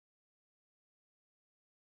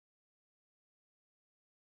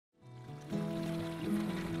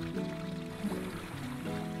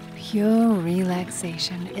Pure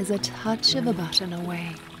relaxation is a touch of a button away.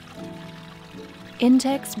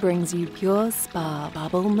 Intex brings you PureSpa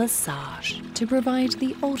Bubble Massage to provide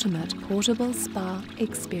the ultimate portable spa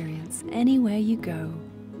experience anywhere you go.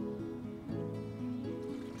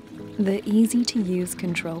 The easy-to-use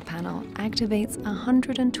control panel activates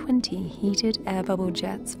 120 heated air bubble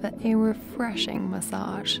jets for a refreshing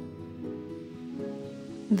massage.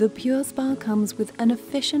 The PureSpa comes with an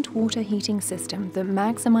efficient water heating system that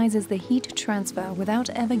maximizes the heat transfer without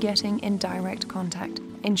ever getting in direct contact,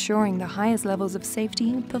 ensuring the highest levels of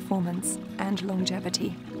safety, performance, and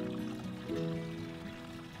longevity.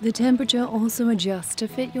 The temperature also adjusts to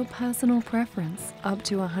fit your personal preference, up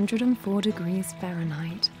to 104 degrees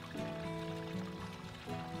Fahrenheit.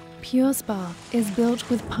 PureSpa is built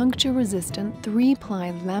with puncture-resistant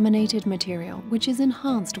 3-ply laminated material, which is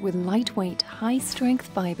enhanced with lightweight, high-strength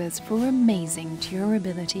fibers for amazing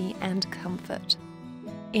durability and comfort.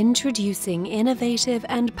 Introducing innovative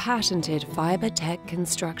and patented fiber tech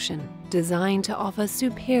construction, designed to offer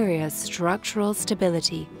superior structural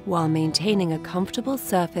stability while maintaining a comfortable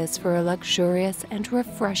surface for a luxurious and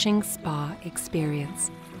refreshing spa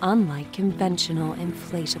experience, unlike conventional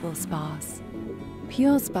inflatable spas.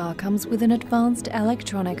 PureSpa comes with an advanced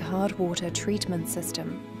electronic hard water treatment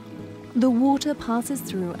system. The water passes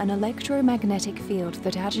through an electromagnetic field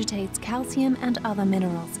that agitates calcium and other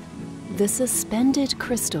minerals. The suspended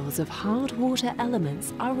crystals of hard water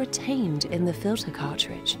elements are retained in the filter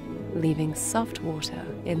cartridge, leaving soft water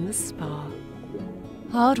in the spa.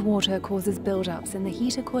 Hard water causes buildups in the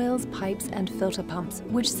heater coils, pipes, and filter pumps,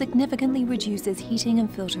 which significantly reduces heating and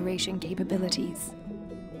filtration capabilities.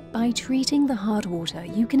 By treating the hard water,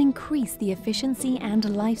 you can increase the efficiency and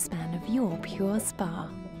lifespan of your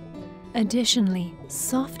PureSpa. Additionally,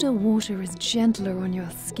 softer water is gentler on your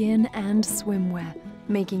skin and swimwear,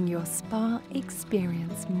 making your spa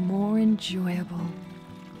experience more enjoyable.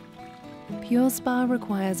 PureSpa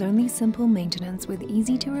requires only simple maintenance with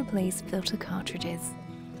easy-to-replace filter cartridges.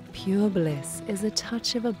 Pure bliss is a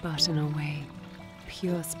touch of a button away.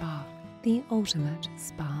 PureSpa, the ultimate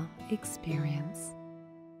spa experience.